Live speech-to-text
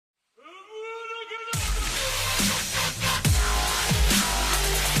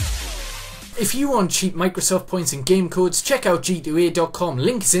If you want cheap Microsoft points and game codes, check out g2a.com,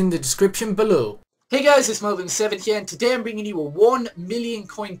 link is in the description below. Hey guys, it's Melvin7 here, and today I'm bringing you a 1 million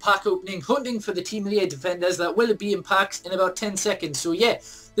coin pack opening, hunting for the Team of the Year defenders that will be in packs in about 10 seconds. So yeah,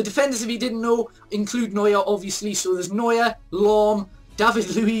 the defenders, if you didn't know, include Neuer obviously. So there's Neuer, Lorm,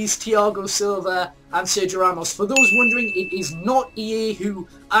 David Luiz, Thiago Silva and Sergio Ramos. For those wondering, it is not EA who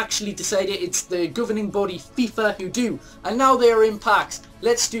actually decided, it's the governing body FIFA who do. And now they are in packs.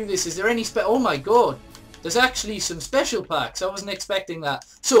 Let's do this. Is there any oh my god, there's actually some special packs. I wasn't expecting that.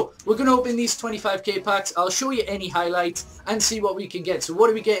 So we're going to open these 25k packs. I'll show you any highlights and see what we can get. So what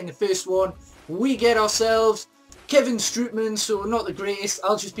do we get in the first one? We get ourselves Kevin Strootman, so not the greatest.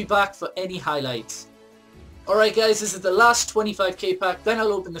 I'll just be back for any highlights. Alright guys, this is the last 25k pack, then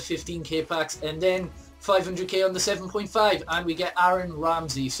I'll open the 15k packs, and then 500k on the 7.5, and we get Aaron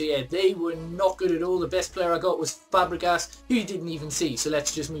Ramsey. So yeah, they were not good at all. The best player I got was Fabregas, who you didn't even see. So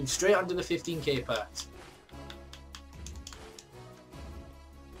let's just move straight onto the 15k packs.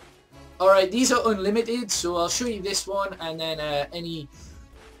 Alright, these are unlimited, so I'll show you this one, and then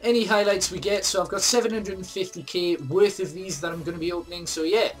any highlights we get. So I've got 750k worth of these that I'm going to be opening, so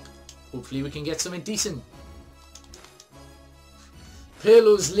yeah, hopefully we can get something decent.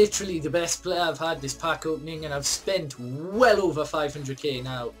 Pirlo's literally the best player I've had this pack opening, and I've spent well over 500k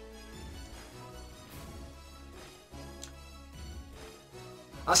now.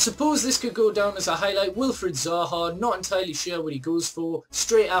 I suppose this could go down as a highlight. Wilfried Zaha, not entirely sure what he goes for.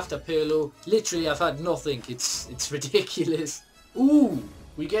 Straight after Pirlo. Literally, I've had nothing. It's ridiculous. Ooh,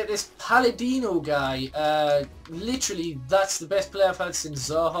 we get this Palladino guy. Literally, that's the best player I've had since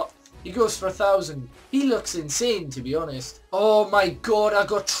Zaha. He goes for 1,000. He looks insane, to be honest. Oh my god, I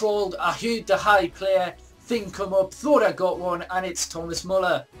got trolled. I heard the high player thing come up, thought I got one, and it's Thomas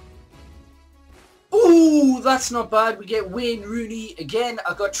Muller. Ooh, that's not bad. We get Wayne Rooney. Again,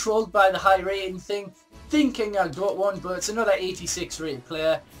 I got trolled by the high rating thing, thinking I got one, but it's another 86 rated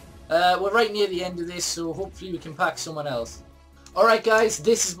player. We're right near the end of this, so hopefully we can pack someone else. Alright guys,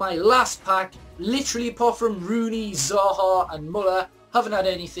 this is my last pack. Literally, apart from Rooney, Zaha and Muller, haven't had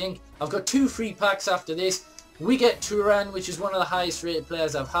anything. I've got 2 free packs after this. We get Turan, which is one of the highest rated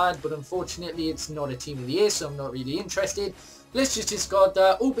players I've had, but unfortunately it's not a Team of the Year, so I'm not really interested. Let's just discard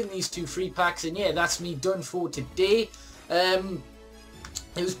that, open these 2 free packs, and yeah, that's me done for today. It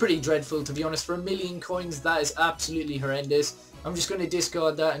was pretty dreadful, to be honest. For 1 million coins, that is absolutely horrendous. I'm just going to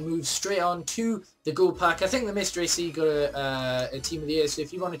discard that and move straight on to the Go pack. I think the Mr. AC got a Team of the Year, so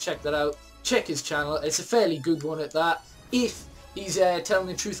if you want to check that out, check his channel. It's a fairly good one at that, if he's telling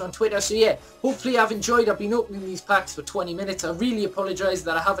the truth on Twitter. So yeah, hopefully I've enjoyed. I've been opening these packs for 20 minutes. I really apologise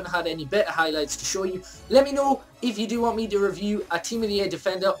that I haven't had any better highlights to show you. Let me know if you do want me to review a Team of the Year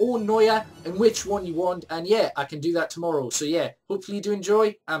defender or Neuer, and which one you want. And yeah, I can do that tomorrow. So yeah, hopefully you do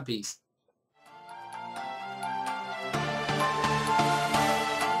enjoy, and peace.